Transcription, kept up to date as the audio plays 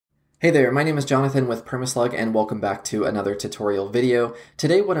Hey there, my name is Jonathan with Permaslug and welcome back to another tutorial video.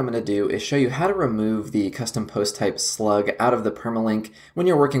 Today what I'm going to do is show you how to remove the custom post type slug out of the permalink when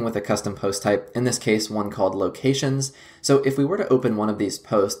you're working with a custom post type, in this case one called locations. So if we were to open one of these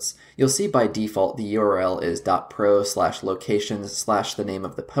posts, you'll see by default the URL is .pro/locations/ the name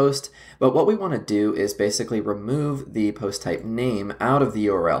of the post, but what we want to do is basically remove the post type name out of the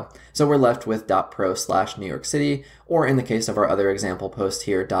URL. So we're left with .pro/New York City, or in the case of our other example post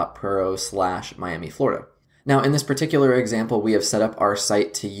here, .pro/Miami, Florida. Now in this particular example, we have set up our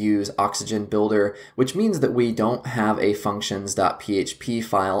site to use Oxygen Builder, which means that we don't have a functions.php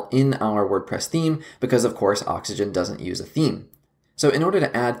file in our WordPress theme because of course Oxygen doesn't use a theme. So in order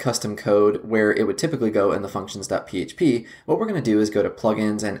to add custom code where it would typically go in the functions.php, what we're going to do is go to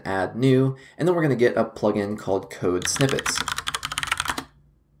plugins and add new, and then we're going to get a plugin called Code Snippets.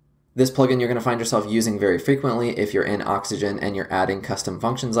 This plugin you're going to find yourself using very frequently if you're in Oxygen and you're adding custom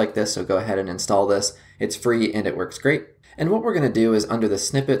functions like this, so go ahead and install this. It's free and it works great. And what we're going to do is under the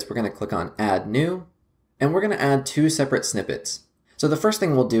snippets, we're going to click on Add New, and we're going to add two separate snippets. So the first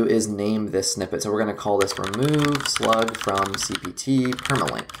thing we'll do is name this snippet. So we're going to call this Remove Slug from CPT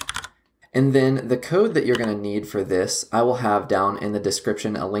Permalink. And then the code that you're going to need for this, I will have down in the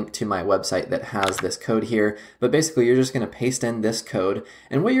description a link to my website that has this code here. But basically you're just going to paste in this code.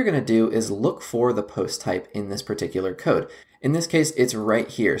 And what you're going to do is look for the post type in this particular code. In this case, it's right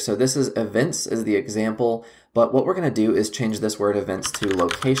here. So this is events as the example. But what we're going to do is change this word events to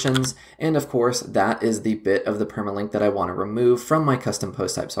locations. And of course, that is the bit of the permalink that I want to remove from my custom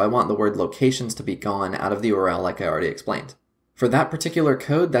post type. So I want the word locations to be gone out of the URL like I already explained. For that particular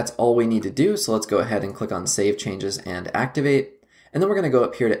code, that's all we need to do. So let's go ahead and click on Save Changes and Activate. And then we're going to go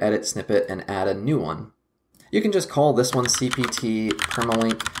up here to Edit Snippet and add a new one. You can just call this one CPT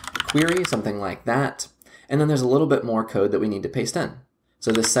Permalink Query, something like that. And then there's a little bit more code that we need to paste in.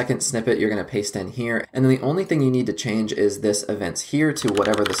 So the second snippet you're going to paste in here. And then the only thing you need to change is this events here to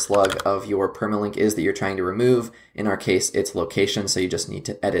whatever the slug of your permalink is that you're trying to remove. In our case, it's location. So you just need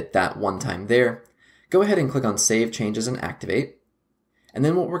to edit that one time there. Go ahead and click on Save Changes and Activate. And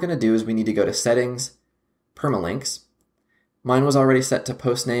then what we're going to do is we need to go to Settings, Permalinks. Mine was already set to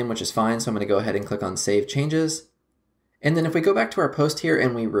post name, which is fine. So I'm going to go ahead and click on Save Changes. And then if we go back to our post here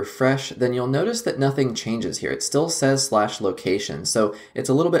and we refresh, then you'll notice that nothing changes here. It still says /location. So it's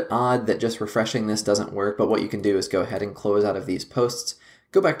a little bit odd that just refreshing this doesn't work. But what you can do is go ahead and close out of these posts.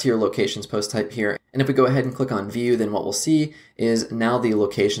 Go back to your locations post type here. And if we go ahead and click on view, then what we'll see is now the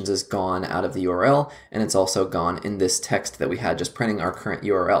locations is gone out of the URL, and it's also gone in this text that we had just printing our current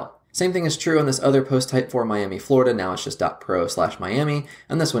URL. Same thing is true on this other post type for Miami, Florida. Now it's just .pro/Miami,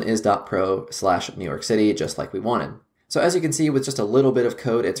 and this one is .pro/New York City, just like we wanted. So as you can see, with just a little bit of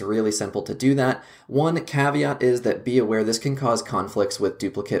code, it's really simple to do that. One caveat is that be aware this can cause conflicts with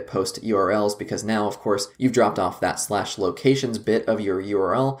duplicate post URLs because now, of course, you've dropped off that /locations bit of your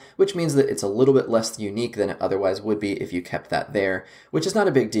URL, which means that it's a little bit less unique than it otherwise would be if you kept that there, which is not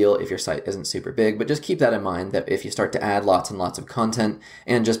a big deal if your site isn't super big, but just keep that in mind that if you start to add lots and lots of content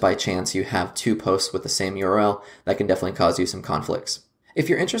and just by chance you have two posts with the same URL, that can definitely cause you some conflicts. If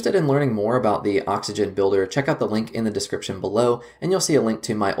you're interested in learning more about the Oxygen Builder, check out the link in the description below, and you'll see a link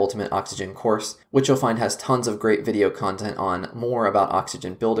to my Ultimate Oxygen course, which you'll find has tons of great video content on more about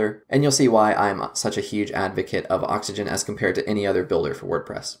Oxygen Builder, and you'll see why I'm such a huge advocate of Oxygen as compared to any other builder for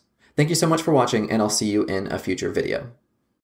WordPress. Thank you so much for watching, and I'll see you in a future video.